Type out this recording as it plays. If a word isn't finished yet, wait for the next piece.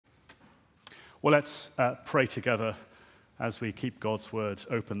Well, let's pray together as we keep God's word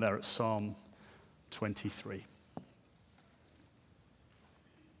open there at Psalm 23.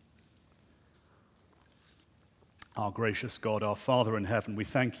 Our gracious God, our Father in heaven, we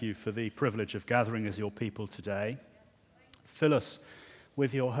thank you for the privilege of gathering as your people today. Fill us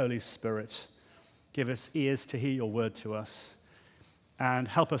with your Holy Spirit. Give us ears to hear your word to us. And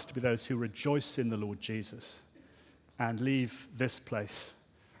help us to be those who rejoice in the Lord Jesus and leave this place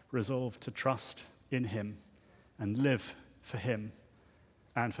resolved to trust in him and live for him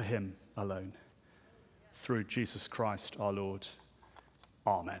and for him alone. Through Jesus Christ our Lord.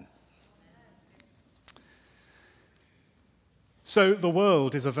 Amen. So the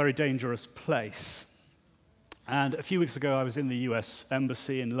world is a very dangerous place. And a few weeks ago, I was in the US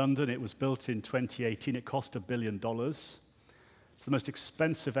Embassy in London. It was built in 2018. It cost $1 billion. It's the most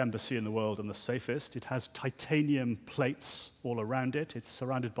expensive embassy in the world and the safest. It has titanium plates all around it. It's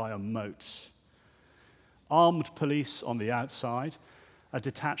surrounded by a moat. Armed police on the outside, a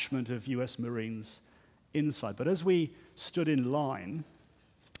detachment of US Marines inside. But as we stood in line,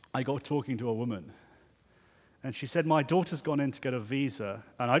 I got talking to a woman. And she said, my daughter's gone in to get a visa,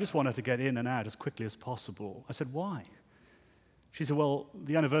 and I just want her to get in and out as quickly as possible. I said, why? She said, well,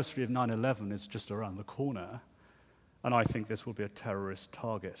 the anniversary of 9/11 is just around the corner, and I think this will be a terrorist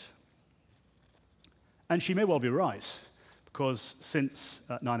target. And she may well be right, because since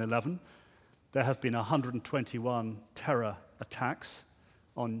 9/11, there have been 121 terror attacks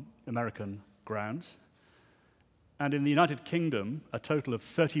on American grounds. And in the United Kingdom, a total of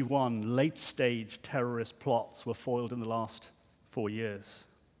 31 late-stage terrorist plots were foiled in the last 4 years.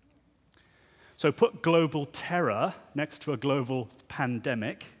 So put global terror next to a global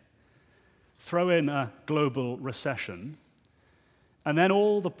pandemic, throw in a global recession, and then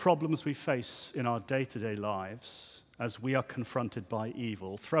all the problems we face in our day-to-day lives as we are confronted by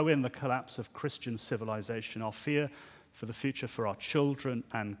evil, throw in the collapse of Christian civilization, our fear for the future for our children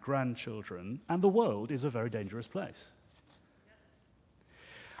and grandchildren, and the world is a very dangerous place.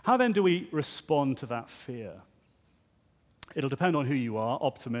 How then do we respond to that fear? It'll depend on who you are,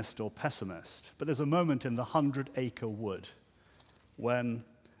 optimist or pessimist, but there's a moment in the 100-acre wood when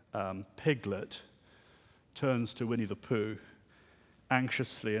Piglet turns to Winnie the Pooh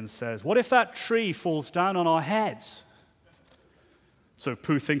anxiously and says, what if that tree falls down on our heads? So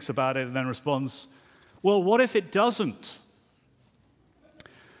Pooh thinks about it and then responds, well, what if it doesn't?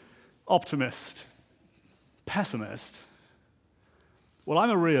 Optimist, pessimist. Well,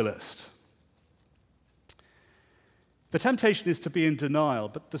 I'm a realist. The temptation is to be in denial,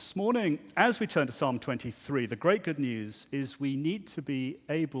 but this morning, as we turn to Psalm 23, the great good news is we need to be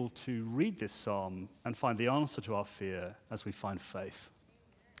able to read this psalm and find the answer to our fear as we find faith.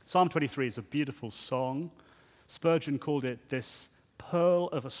 Psalm 23 is a beautiful song. Spurgeon called it this pearl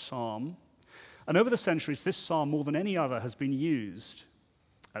of a psalm. And over the centuries, this psalm, more than any other, has been used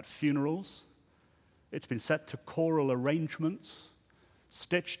at funerals. It's been set to choral arrangements,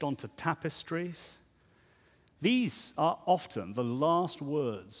 stitched onto tapestries. These are often the last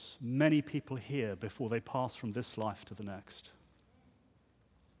words many people hear before they pass from this life to the next.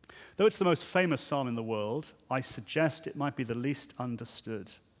 Though it's the most famous psalm in the world, I suggest it might be the least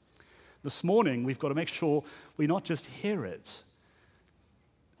understood. This morning, we've got to make sure we not just hear it,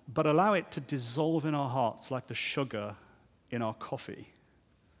 but allow it to dissolve in our hearts like the sugar in our coffee.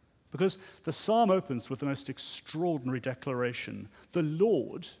 Because the psalm opens with the most extraordinary declaration, the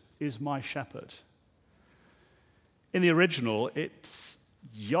Lord is my shepherd. In the original, it's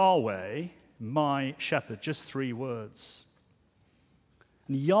Yahweh, my shepherd, just 3 words.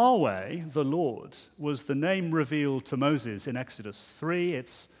 And Yahweh, the Lord, was the name revealed to Moses in Exodus 3.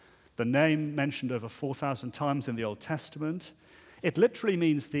 It's the name mentioned over 4,000 times in the Old Testament. It literally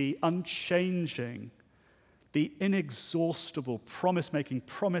means the unchanging, the inexhaustible, promise-making,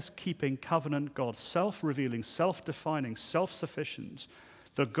 promise-keeping covenant God, self-revealing, self-defining, self-sufficient,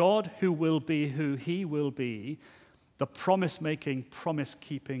 the God who will be who he will be, the promise-making,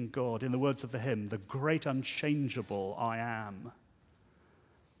 promise-keeping God. In the words of the hymn, the great unchangeable I am.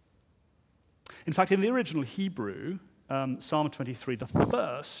 In fact, in the original Hebrew, Psalm 23, the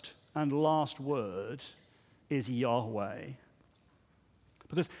first and last word is Yahweh.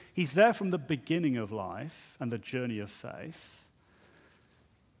 Because he's there from the beginning of life and the journey of faith,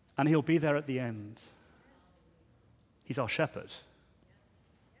 and he'll be there at the end. He's our shepherd.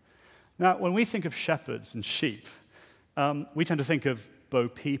 Now, when we think of shepherds and sheep, we tend to think of Bo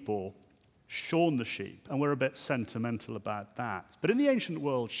Peep or Shaun the sheep, and we're a bit sentimental about that. But in the ancient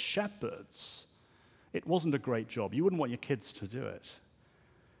world, shepherds, it wasn't a great job. You wouldn't want your kids to do it.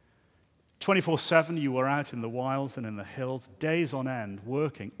 24/7 you were out in the wilds and in the hills, days on end,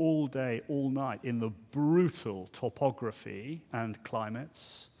 working all day, all night in the brutal topography and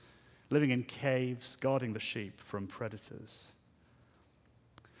climates, living in caves, guarding the sheep from predators.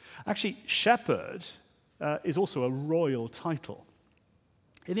 Actually, shepherd is also a royal title.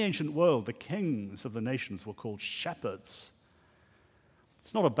 In the ancient world, the kings of the nations were called shepherds.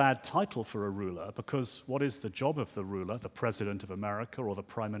 It's not a bad title for a ruler, because what is the job of the ruler, the president of America or the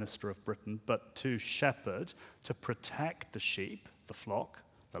prime minister of Britain, but to shepherd, to protect the sheep, the flock,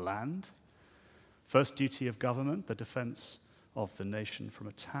 the land? First duty of government, the defense of the nation from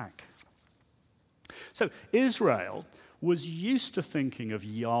attack. So Israel was used to thinking of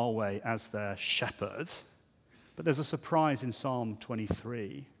Yahweh as their shepherd, but there's a surprise in Psalm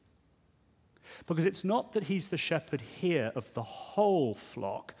 23. Because it's not that he's the shepherd here of the whole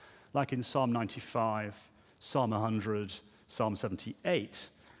flock, like in Psalm 95, Psalm 100, Psalm 78.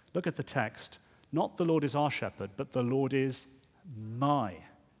 Look at the text. Not the Lord is our shepherd, but the Lord is my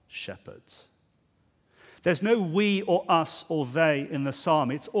shepherd. There's no we or us or they in the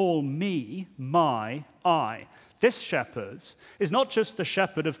psalm. It's all me, my, I. This shepherd is not just the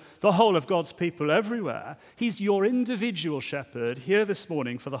shepherd of the whole of God's people everywhere. He's your individual shepherd here this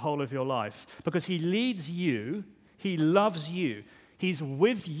morning for the whole of your life, because he leads you, he loves you, he's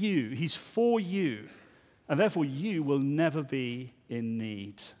with you, he's for you, and therefore you will never be in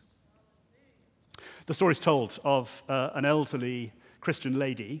need. The story is told of an elderly Christian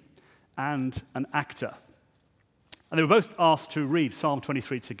lady and an actor. And they were both asked to read Psalm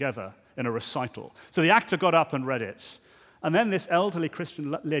 23 together in a recital. So the actor got up and read it. And then this elderly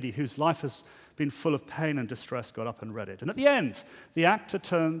Christian lady, whose life has been full of pain and distress, got up and read it. And at the end, the actor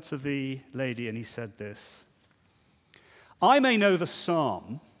turned to the lady and he said this: I may know the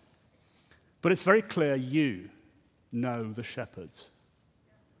psalm, but it's very clear you know the shepherd.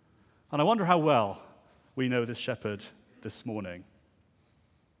 And I wonder how well we know this shepherd this morning.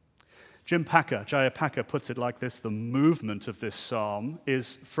 J.I. Packer puts it like this: the movement of this psalm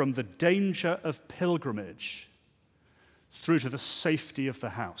is from the danger of pilgrimage through to the safety of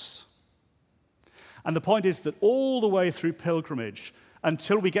the house. And the point is that all the way through pilgrimage,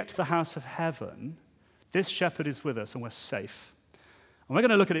 until we get to the house of heaven, this shepherd is with us and we're safe. And we're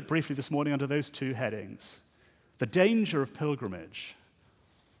going to look at it briefly this morning under those two headings: the danger of pilgrimage,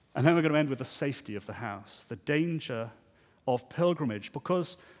 and then we're going to end with the safety of the house. The danger of pilgrimage,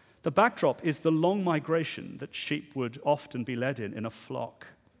 because the backdrop is the long migration that sheep would often be led in a flock.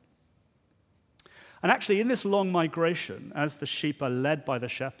 And actually, in this long migration, as the sheep are led by the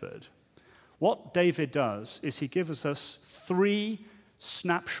shepherd, what David does is he gives us 3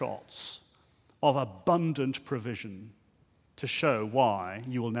 snapshots of abundant provision to show why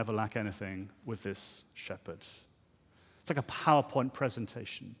you will never lack anything with this shepherd. It's like a PowerPoint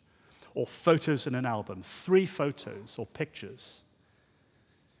presentation or photos in an album, 3 photos or pictures.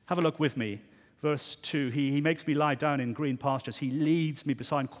 Have a look with me. Verse 2, he makes me lie down in green pastures. He leads me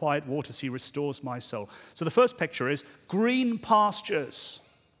beside quiet waters. He restores my soul. So the first picture is green pastures.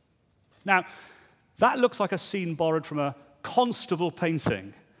 Now, that looks like a scene borrowed from a Constable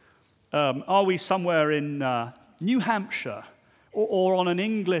painting. Are we somewhere in New Hampshire or on an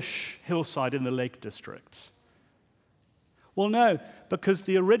English hillside in the Lake District? Well, no, because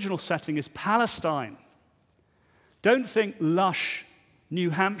the original setting is Palestine. Don't think lush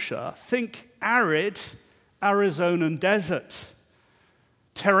New Hampshire, think arid Arizonan desert.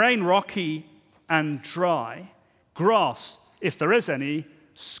 Terrain rocky and dry, grass, if there is any,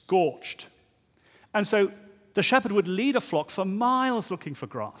 scorched. And so the shepherd would lead a flock for miles looking for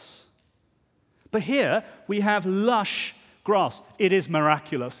grass. But here we have lush grass. It is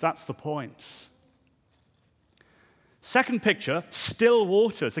miraculous, that's the point. Second picture, still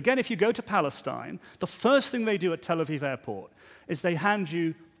waters. Again, if you go to Palestine, the first thing they do at Tel Aviv airport is they hand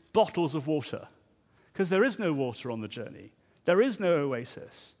you bottles of water, because there is no water on the journey. There is no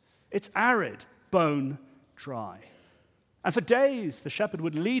oasis. It's arid, bone dry. And for days, the shepherd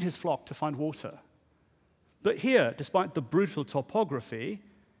would lead his flock to find water. But here, despite the brutal topography,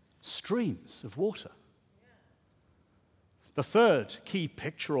 streams of water. The third key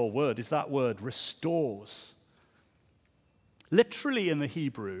picture or word is that word restores. Literally in the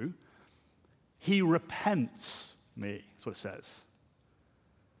Hebrew, he repents me. That's what it says.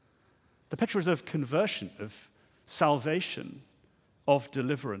 The picture is of conversion, of salvation, of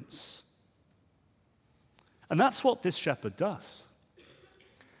deliverance. And that's what this shepherd does.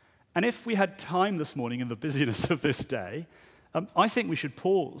 And if we had time this morning in the busyness of this day, I think we should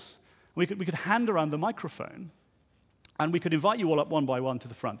pause. We could hand around the microphone, and we could invite you all up one by one to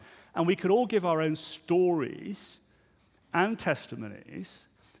the front. And we could all give our own stories and testimonies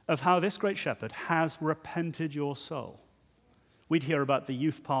of how this great shepherd has repented your soul. We'd hear about the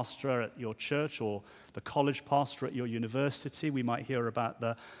youth pastor at your church or the college pastor at your university. We might hear about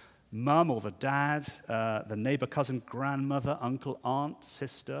the mum or the dad, the neighbor, cousin, grandmother, uncle, aunt,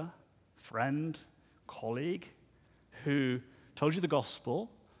 sister, friend, colleague who told you the gospel,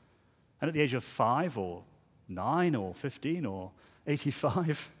 and at the age of 5 or 9 or 15 or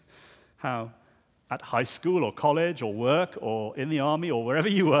 85, how at high school or college or work or in the army or wherever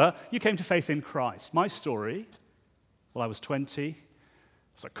you were, you came to faith in Christ. My story, well, I was 20, I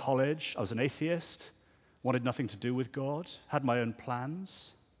was at college, I was an atheist, wanted nothing to do with God, had my own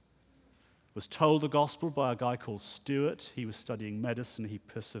plans, was told the gospel by a guy called Stuart. He was studying medicine, he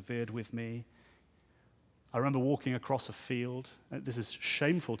persevered with me. I remember walking across a field, and this is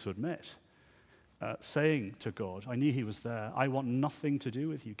shameful to admit, saying to God, I knew he was there, I want nothing to do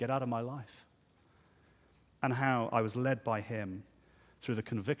with you, get out of my life. And how I was led by him through the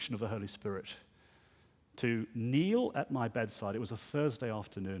conviction of the Holy Spirit to kneel at my bedside. It was a Thursday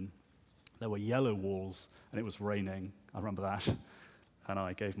afternoon. There were yellow walls, and it was raining. I remember that. And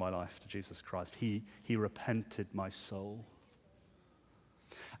I gave my life to Jesus Christ. He repented my soul.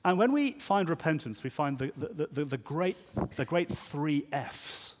 And when we find repentance, we find the great 3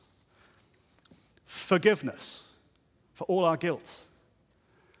 F's. Forgiveness for all our guilt.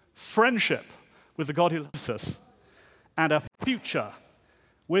 Friendship with the God who loves us. And a future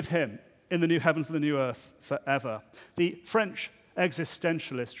with him in the new heavens and the new earth forever. The French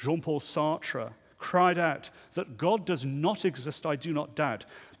existentialist Jean-Paul Sartre cried out that God does not exist, I do not doubt,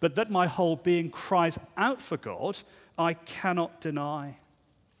 but that my whole being cries out for God, I cannot deny.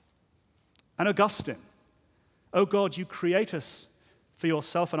 And Augustine, oh God, you create us for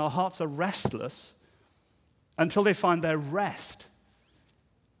yourself, and our hearts are restless until they find their rest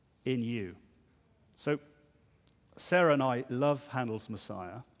in you. So Sarah and I love Handel's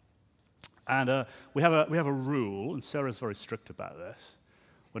Messiah, and we have a rule, and Sarah's very strict about this.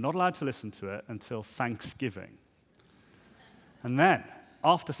 We're not allowed to listen to it until Thanksgiving. And then,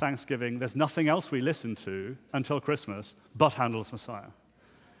 after Thanksgiving, there's nothing else we listen to until Christmas but Handel's Messiah.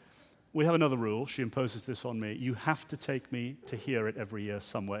 We have another rule. She imposes this on me. You have to take me to hear it every year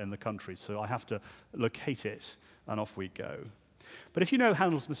somewhere in the country, so I have to locate it, and off we go. But if you know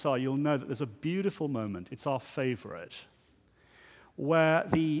Handel's Messiah, you'll know that there's a beautiful moment. It's our favorite, where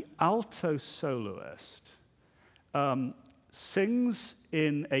the alto soloist sings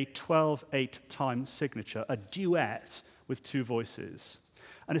in a 12/8 time signature, a duet with 2 voices.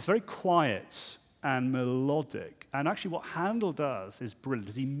 And it's very quiet and melodic. And actually what Handel does is brilliant,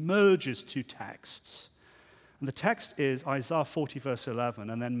 is he merges 2 texts. And the text is Isaiah 40, verse 11,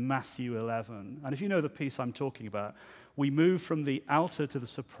 and then Matthew 11. And if you know the piece I'm talking about, we move from the alto to the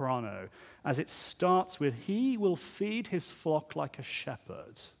soprano as it starts with, he will feed his flock like a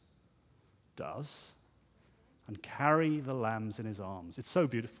shepherd does, and carry the lambs in his arms. It's so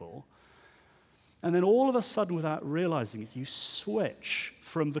beautiful. And then all of a sudden, without realizing it, you switch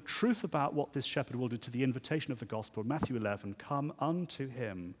from the truth about what this shepherd will do to the invitation of the gospel. Matthew 11, come unto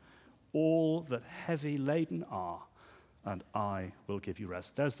him, all that heavy laden are, and I will give you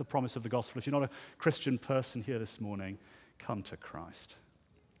rest. There's the promise of the gospel. If you're not a Christian person here this morning, come to Christ.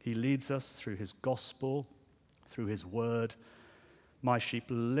 He leads us through his gospel, through his word. My sheep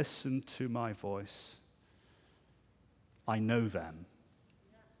listen to my voice. I know them,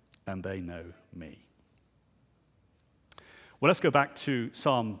 and they know me. Well, let's go back to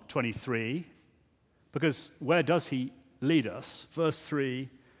Psalm 23, because where does he lead us? Verse 3,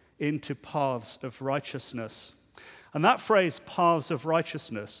 into paths of righteousness. And that phrase, paths of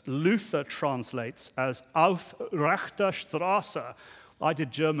righteousness, Luther translates as auf rechter Straße. I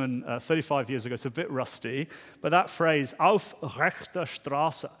did German 35 years ago, it's a bit rusty, but that phrase, auf rechter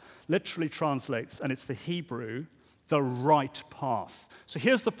Straße, literally translates, and it's the Hebrew, the right path. So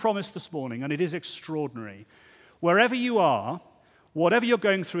here's the promise this morning, and it is extraordinary. Wherever you are, whatever you're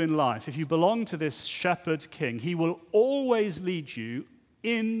going through in life, if you belong to this shepherd king, he will always lead you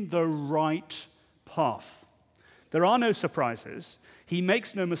in the right path. There are no surprises. He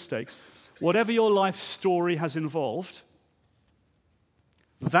makes no mistakes. Whatever your life story has involved,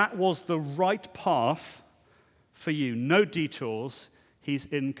 that was the right path for you. No detours. He's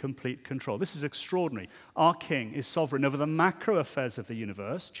in complete control. This is extraordinary. Our king is sovereign over the macro affairs of the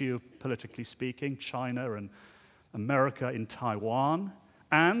universe, geopolitically speaking, China and America in Taiwan,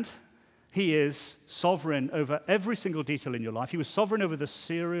 and he is sovereign over every single detail in your life. He was sovereign over the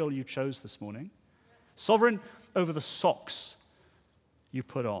cereal you chose this morning, sovereign over the socks you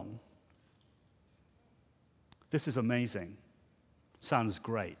put on. This is amazing. Sounds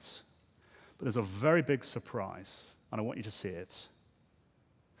great. But there's a very big surprise, and I want you to see it.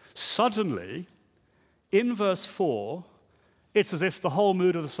 Suddenly, in verse 4, it's as if the whole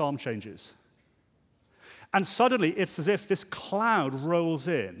mood of the psalm changes. And suddenly, it's as if this cloud rolls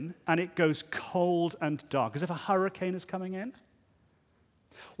in and it goes cold and dark, as if a hurricane is coming in.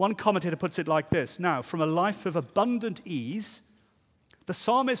 One commentator puts it like this: now, from a life of abundant ease, the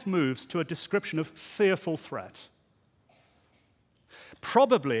psalmist moves to a description of fearful threat.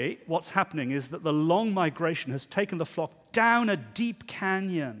 Probably what's happening is that the long migration has taken the flock down a deep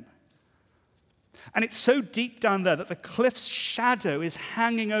canyon. And it's so deep down there that the cliff's shadow is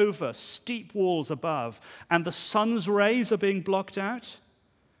hanging over steep walls above, and the sun's rays are being blocked out.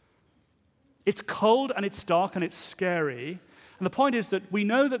 It's cold and it's dark and it's scary. And the point is that we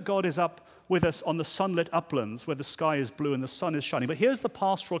know that God is up with us on the sunlit uplands where the sky is blue and the sun is shining. But here's the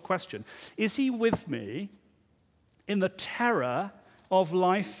pastoral question: is he with me in the terror of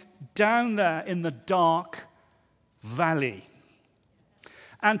life down there in the dark valley?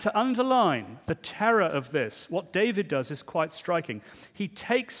 And to underline the terror of this, what David does is quite striking. He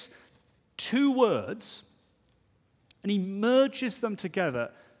takes two words and he merges them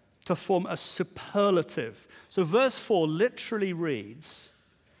together to form a superlative. So verse 4 literally reads,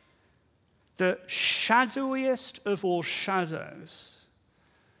 "The shadowiest of all shadows,"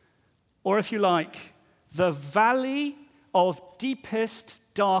 or if you like, the valley of deepest,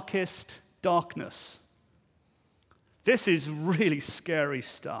 darkest darkness. This is really scary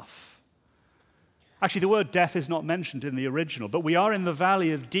stuff. Actually, the word death is not mentioned in the original, but we are in the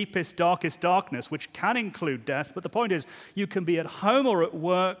valley of deepest, darkest darkness, which can include death. But the point is, you can be at home or at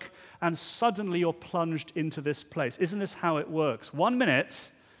work, and suddenly you're plunged into this place. Isn't this how it works? 1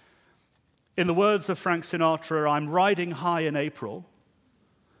 minute, in the words of Frank Sinatra, I'm riding high in April,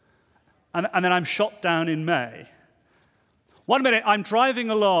 and then I'm shot down in May. 1 minute, I'm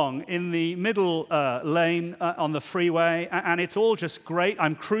driving along in the middle lane on the freeway, and it's all just great.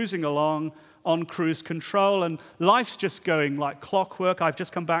 I'm cruising along on cruise control, and life's just going like clockwork. I've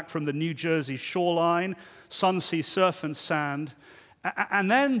just come back from the New Jersey shoreline, sun, sea, surf, and sand.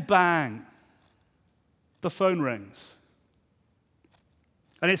 And then, bang, the phone rings.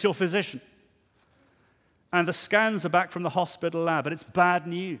 And it's your physician. And the scans are back from the hospital lab, and it's bad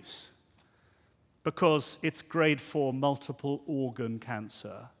news, because it's grade 4 multiple organ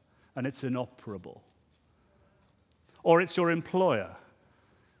cancer, and it's inoperable. Or it's your employer,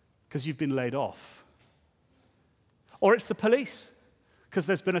 because you've been laid off. Or it's the police, because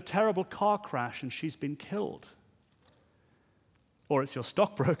there's been a terrible car crash and she's been killed. Or it's your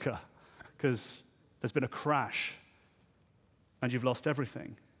stockbroker, because there's been a crash and you've lost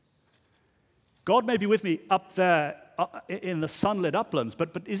everything. God may be with me up there in the sunlit uplands,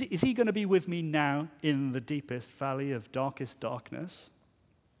 but is he going to be with me now in the deepest valley of darkest darkness?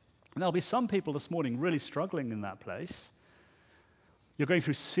 And there'll be some people this morning really struggling in that place. You're going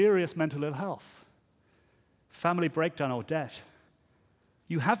through serious mental ill health, family breakdown or debt.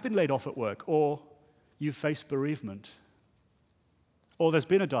 You have been laid off at work, or you face bereavement, or there's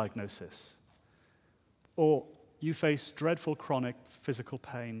been a diagnosis, or you face dreadful chronic physical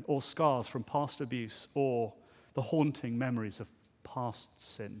pain, or scars from past abuse, or the haunting memories of past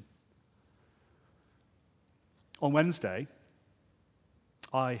sin. On Wednesday,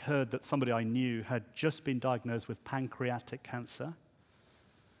 I heard that somebody I knew had just been diagnosed with pancreatic cancer.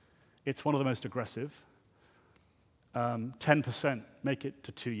 It's one of the most aggressive. 10% make it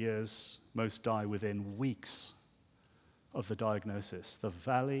to 2 years. Most die within weeks of the diagnosis. The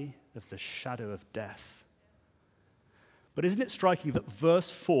valley of the shadow of death. But isn't it striking that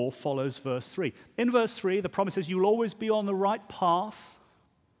verse 4 follows verse 3? In verse 3, the promise is you'll always be on the right path.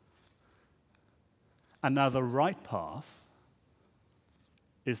 And now the right path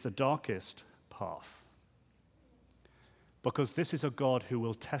is the darkest path. Because this is a God who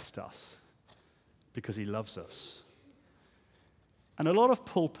will test us because he loves us. And a lot of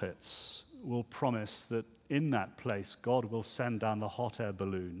pulpits will promise that in that place, God will send down the hot air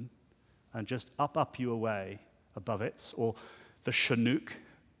balloon and just up you away above it, or the Chinook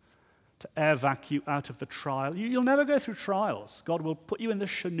to air vac you out of the trial. You'll never go through trials. God will put you in the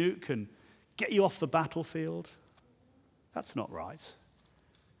Chinook and get you off the battlefield. That's not right.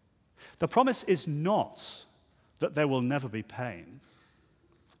 The promise is not that there will never be pain.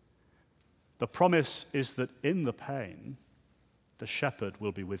 The promise is that in the pain, the shepherd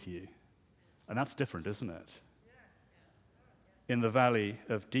will be with you. And that's different, isn't it? In the valley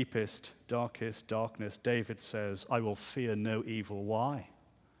of deepest, darkest darkness, David says, I will fear no evil. Why?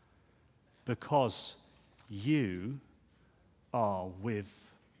 Because you are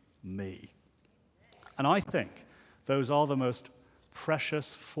with me. And I think those are the most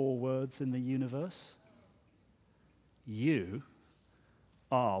precious 4 words in the universe. You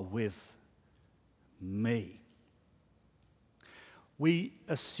are with me. We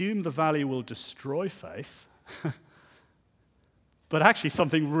assume the valley will destroy faith, but actually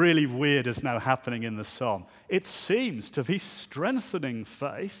something really weird is now happening in the psalm. It seems to be strengthening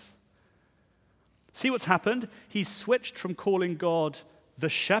faith. See what's happened? He's switched from calling God the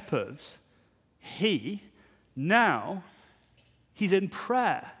shepherds, now he's in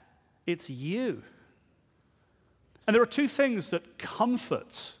prayer. It's you. And there are two things that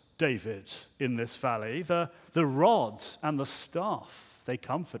comfort David in this valley, the rods and the staff. They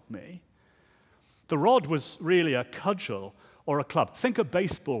comfort me. The rod was really a cudgel or a club. Think a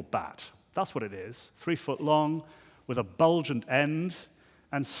baseball bat. That's what it is. 3 foot long with a bulgent end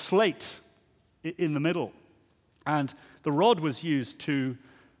and slate in the middle. And the rod was used to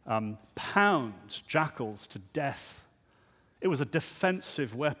pound jackals to death. It was a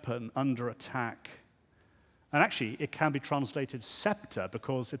defensive weapon under attack. And actually, it can be translated scepter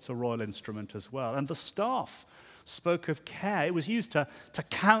because it's a royal instrument as well. And the staff spoke of care. It was used to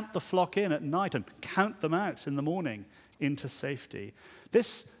count the flock in at night and count them out in the morning into safety.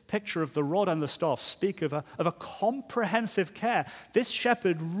 This picture of the rod and the staff speak of a comprehensive care. This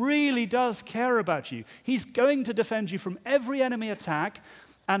shepherd really does care about you. He's going to defend you from every enemy attack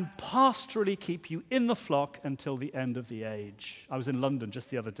and pastorally keep you in the flock until the end of the age. I was in London just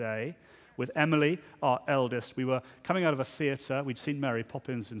the other day with Emily, our eldest. We were coming out of a theatre. We'd seen Mary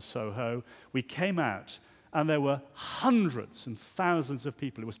Poppins in Soho. We came out, and there were hundreds and thousands of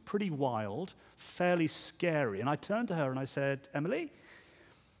people. It was pretty wild, fairly scary. And I turned to her and I said, Emily,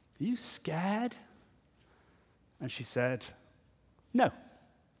 are you scared? And she said, no.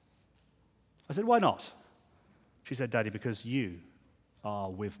 I said, why not? She said, Daddy, because you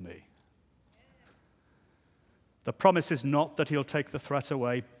are with me. The promise is not that he'll take the threat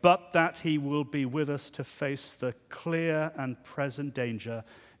away, but that he will be with us to face the clear and present danger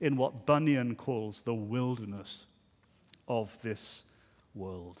in what Bunyan calls the wilderness of this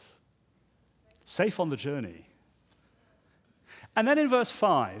world. Safe on the journey. And then in verse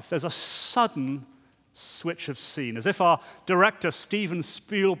 5, there's a sudden switch of scene, as if our director, Steven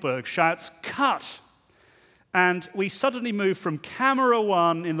Spielberg, shouts, cut! And we suddenly move from camera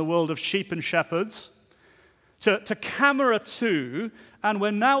 1 in the world of sheep and shepherds to camera 2, and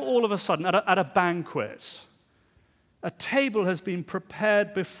we're now all of a sudden at a banquet. A table has been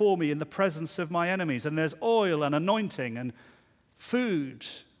prepared before me in the presence of my enemies, and there's oil and anointing and food.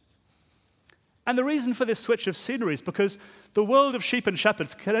 And the reason for this switch of scenery is because the world of sheep and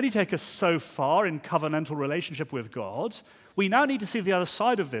shepherds can only take us so far in covenantal relationship with God. We now need to see the other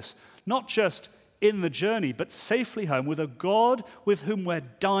side of this, not just in the journey, but safely home with a God with whom we're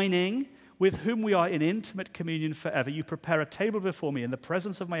dining, with whom we are in intimate communion forever. You prepare a table before me in the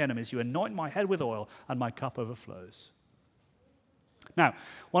presence of my enemies. You anoint my head with oil, and my cup overflows. Now,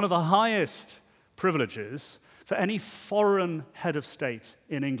 one of the highest privileges for any foreign head of state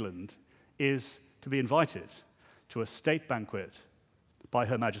in England is to be invited to a state banquet by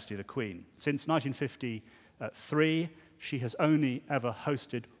Her Majesty the Queen. Since 1953, she has only ever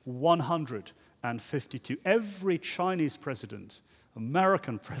hosted 152. Every Chinese president,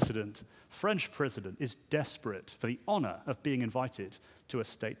 American president, French president is desperate for the honor of being invited to a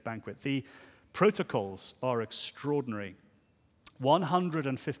state banquet. The protocols are extraordinary.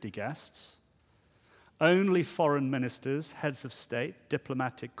 150 guests, only foreign ministers, heads of state,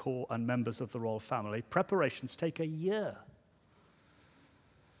 diplomatic corps, and members of the royal family. Preparations take a year.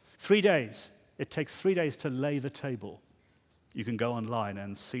 3 days. It takes 3 days to lay the table. You can go online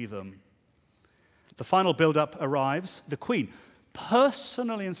and see them. The final build-up arrives. The Queen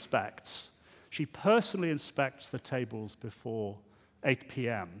personally inspects. She personally inspects the tables before 8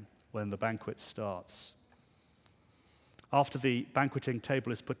 p.m. when the banquet starts. After the banqueting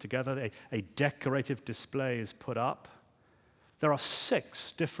table is put together, a decorative display is put up. There are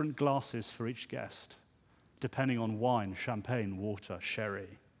 6 different glasses for each guest, depending on wine, champagne, water,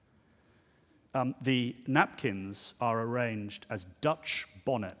 sherry. The napkins are arranged as Dutch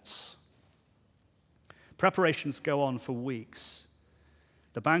bonnets. Preparations go on for weeks.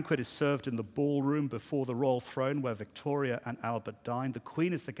 The banquet is served in the ballroom before the royal throne where Victoria and Albert dine. The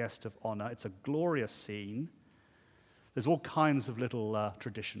Queen is the guest of honor. It's a glorious scene. There's all kinds of little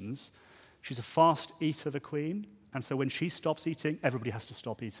traditions. She's a fast eater, the Queen, and so when she stops eating, everybody has to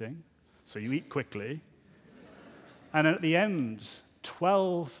stop eating. So you eat quickly. And at the end,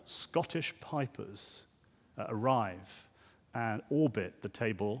 12 Scottish pipers arrive and orbit the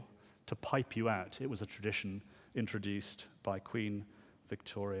table to pipe you out. It was a tradition introduced by Queen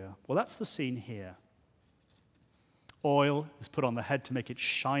Victoria. Well, that's the scene here. Oil is put on the head to make it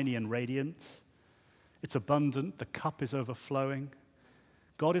shiny and radiant. It's abundant. The cup is overflowing.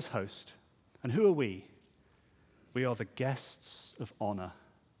 God is host. And who are we? We are the guests of honor.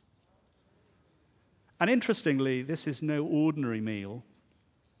 And interestingly, this is no ordinary meal.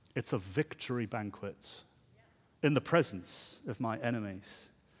 It's a victory banquet in the presence of my enemies.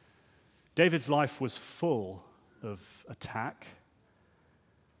 David's life was full of attack.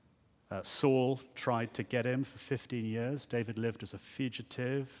 Saul tried to get him for 15 years. David lived as a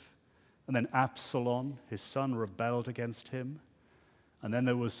fugitive. And then Absalom, his son, rebelled against him. And then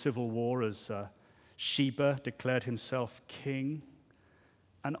there was civil war as Sheba declared himself king.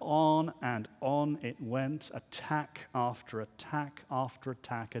 And on it went, attack after attack after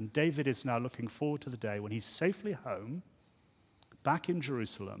attack. And David is now looking forward to the day when he's safely home, back in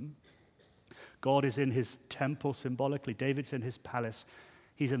Jerusalem. God is in his temple symbolically. David's in his palace.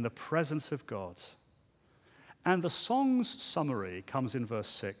 He's in the presence of God. And the song's summary comes in verse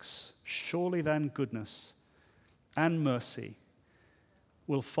 6. Surely then goodness and mercy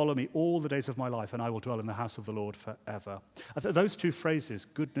will follow me all the days of my life, and I will dwell in the house of the Lord forever. Those two phrases,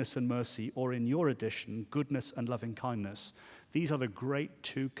 goodness and mercy, or in your edition, goodness and loving kindness, these are the great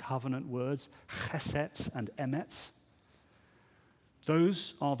two covenant words, chesed and emet.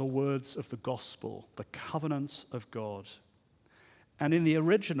 Those are the words of the gospel, the covenants of God. And in the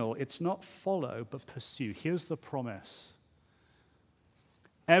original, it's not follow, but pursue. Here's the promise.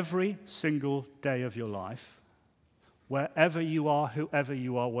 Every single day of your life, wherever you are, whoever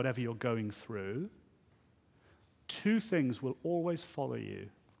you are, whatever you're going through, two things will always follow you.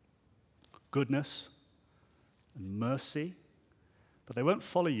 Goodness and mercy. But they won't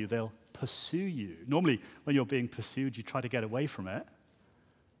follow you, they'll pursue you. Normally, when you're being pursued, you try to get away from it.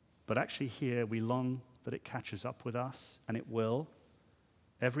 But actually here, we long that it catches up with us, and it will.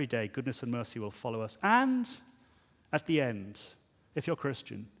 Every day, goodness and mercy will follow us. And at the end, if you're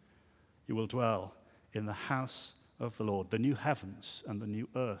Christian, you will dwell in the house of the Lord, the new heavens and the new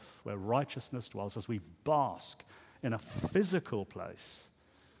earth where righteousness dwells, as we bask in a physical place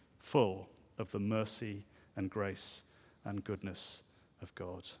full of the mercy and grace and goodness of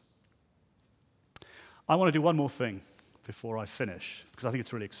God. I want to do one more thing before I finish, because I think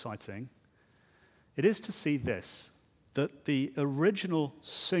it's really exciting. It is to see this, that the original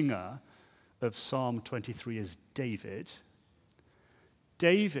singer of Psalm 23 is David.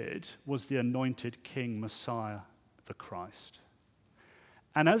 David was the anointed king, Messiah, the Christ.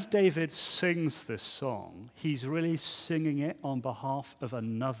 And as David sings this song, he's really singing it on behalf of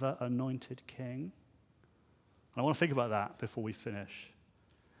another anointed king. I want to think about that before we finish.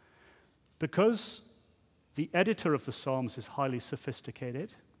 Because the editor of the Psalms is highly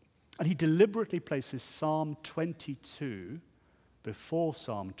sophisticated, and he deliberately places Psalm 22 before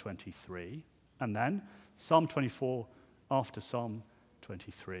Psalm 23, and then Psalm 24 after Psalm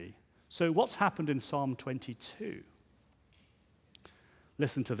 23. So what's happened in Psalm 22?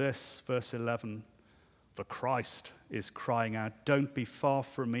 Listen to this, verse 11. The Christ is crying out, don't be far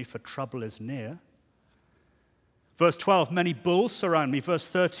from me, for trouble is near. Verse 12, many bulls surround me. Verse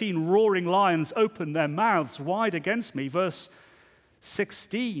 13, roaring lions open their mouths wide against me. Verse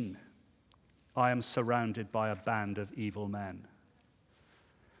 16, I am surrounded by a band of evil men.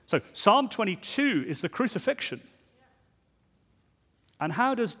 So Psalm 22 is the crucifixion. And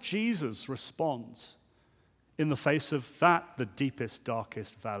how does Jesus respond in the face of that, the deepest,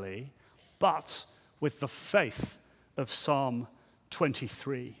 darkest valley, but with the faith of Psalm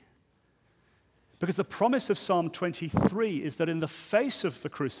 23? Because the promise of Psalm 23 is that in the face of the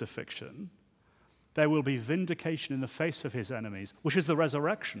crucifixion, there will be vindication in the face of his enemies, which is the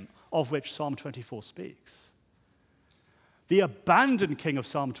resurrection of which Psalm 24 speaks. The abandoned king of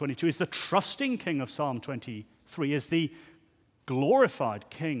Psalm 22 is the trusting king of Psalm 23, is the glorified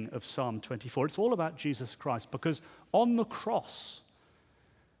king of Psalm 24. It's all about Jesus Christ, because on the cross,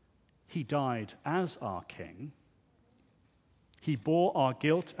 he died as our king. He bore our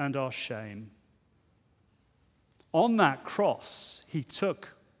guilt and our shame. On that cross, he took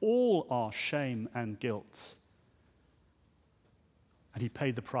all our shame and guilt, and he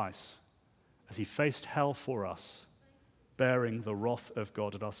paid the price as he faced hell for us, bearing the wrath of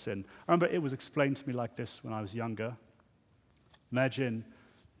God at our sin. I remember it was explained to me like this when I was younger. Imagine,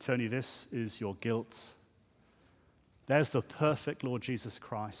 Tony, this is your guilt. There's the perfect Lord Jesus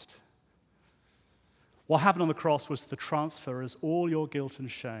Christ. What happened on the cross was the transfer, as all your guilt and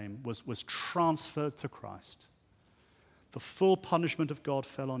shame was transferred to Christ. The full punishment of God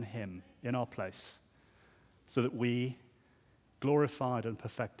fell on him in our place, so that we, glorified and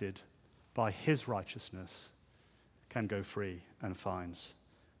perfected by his righteousness, can go free and find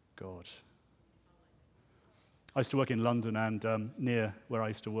God. I used to work in London, and near where I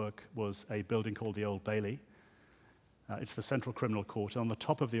used to work was a building called the Old Bailey. It's the Central Criminal Court. On the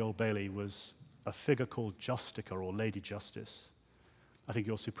top of the Old Bailey was a figure called Justica, or Lady Justice. I think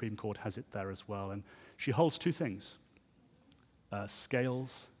your Supreme Court has it there as well. And she holds two things,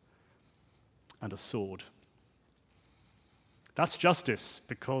 scales and a sword. That's justice,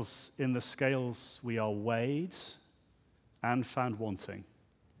 because in the scales we are weighed and found wanting.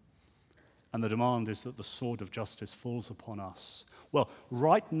 And the demand is that the sword of justice falls upon us. Well,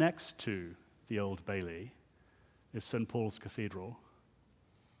 right next to the Old Bailey is St. Paul's Cathedral.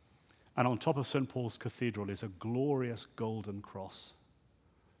 And on top of St. Paul's Cathedral is a glorious golden cross.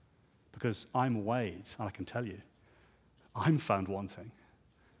 Because I'm weighed, and I can tell you, I'm found wanting.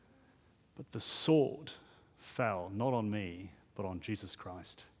 But the sword fell not on me, but on Jesus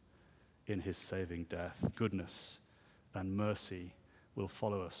Christ in his saving death. Goodness and mercy will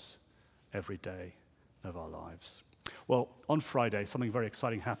follow us every day of our lives. Well, on Friday, something very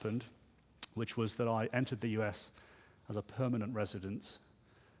exciting happened, which was that I entered the US as a permanent resident.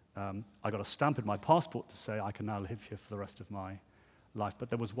 I got a stamp in my passport to say I can now live here for the rest of my life. But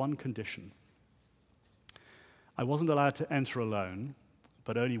there was one condition. I wasn't allowed to enter alone,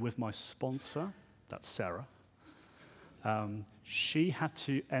 but only with my sponsor, that's Sarah. She had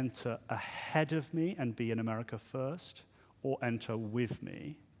to enter ahead of me and be in America first, or enter with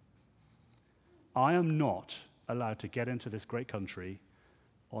me. I am not allowed to get into this great country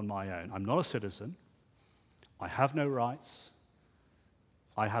on my own. I'm not a citizen. I have no rights.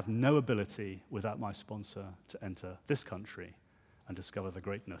 I have no ability without my sponsor to enter this country and discover the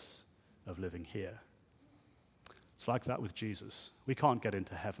greatness of living here. It's like that with Jesus. We can't get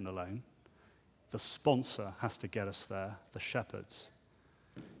into heaven alone. The sponsor has to get us there, the shepherds.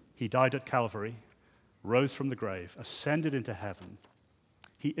 He died at Calvary, rose from the grave, ascended into heaven.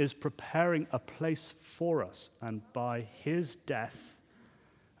 He is preparing a place for us, and by his death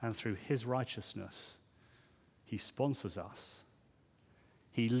and through his righteousness, he sponsors us.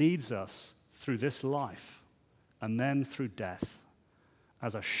 He leads us through this life and then through death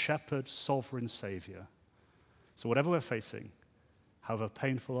as a shepherd, sovereign Savior. So whatever we're facing, however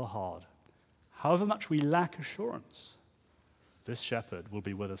painful or hard, however much we lack assurance, this shepherd will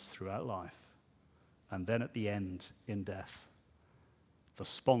be with us throughout life. And then at the end, in death, the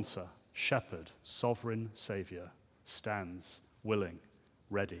sponsor, shepherd, sovereign Savior stands willing,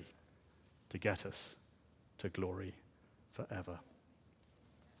 ready to get us to glory forever.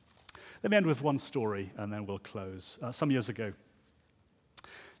 Let me end with one story and then we'll close. Some years ago,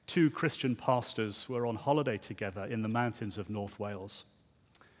 two Christian pastors were on holiday together in the mountains of North Wales.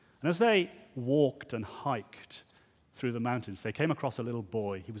 And as they walked and hiked through the mountains, they came across a little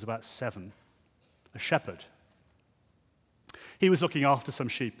boy. He was about 7, a shepherd. He was looking after some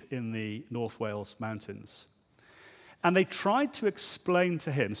sheep in the North Wales mountains. And they tried to explain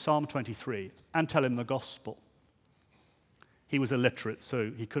to him Psalm 23 and tell him the gospel. He was illiterate,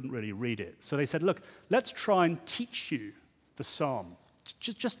 so he couldn't really read it. So they said, look, let's try and teach you the psalm.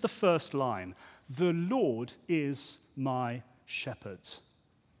 Just the first line. The Lord is my shepherd.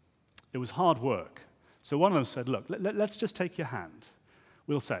 It was hard work. So one of them said, look, let's just take your hand.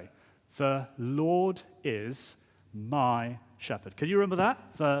 We'll say, the Lord is my shepherd. Can you remember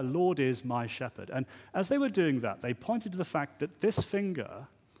that? The Lord is my shepherd. And as they were doing that, they pointed to the fact that this finger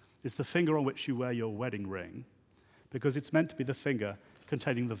is the finger on which you wear your wedding ring, because it's meant to be the finger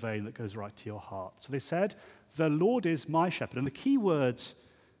containing the vein that goes right to your heart. So they said, the Lord is my shepherd. And the key word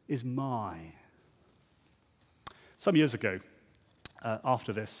is my. Some years ago,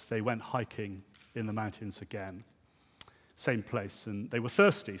 after this, they went hiking in the mountains again. Same place, and they were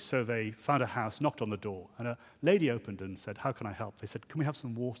thirsty, so they found a house, knocked on the door, and a lady opened and said, how can I help? They said, can we have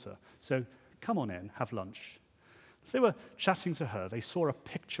some water? So come on in, have lunch. As they were chatting to her, they saw a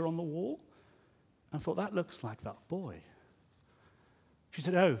picture on the wall and thought, that looks like that boy. She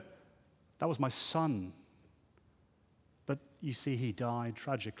said, oh, that was my son. But you see, he died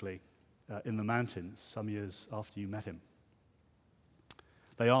tragically in the mountains some years after you met him.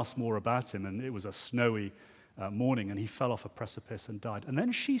 They asked more about him, and it was a snowy morning, and he fell off a precipice and died. And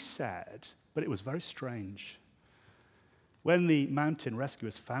then she said, but it was very strange, when the mountain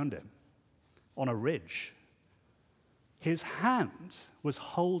rescuers found him on a ridge, his hand was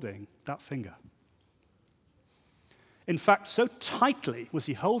holding that finger. In fact, so tightly was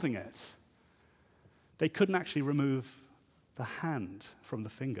he holding it, they couldn't actually remove the hand from the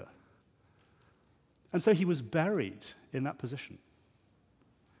finger. And so he was buried in that position.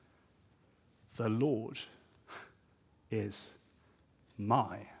 The Lord is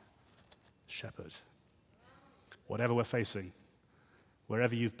my shepherd. Whatever we're facing,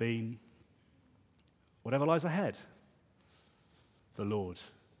 wherever you've been, whatever lies ahead, the Lord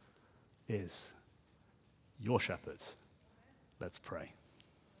is your shepherd. Let's pray.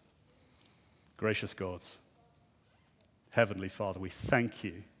 Gracious God, Heavenly Father, we thank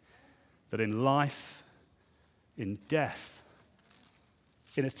you that in life, in death,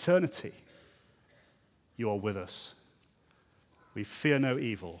 in eternity, you are with us. We fear no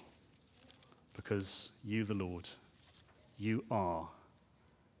evil because you, the Lord, you are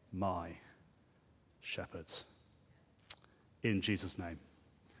my shepherds. In Jesus' name,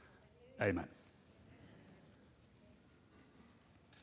 amen.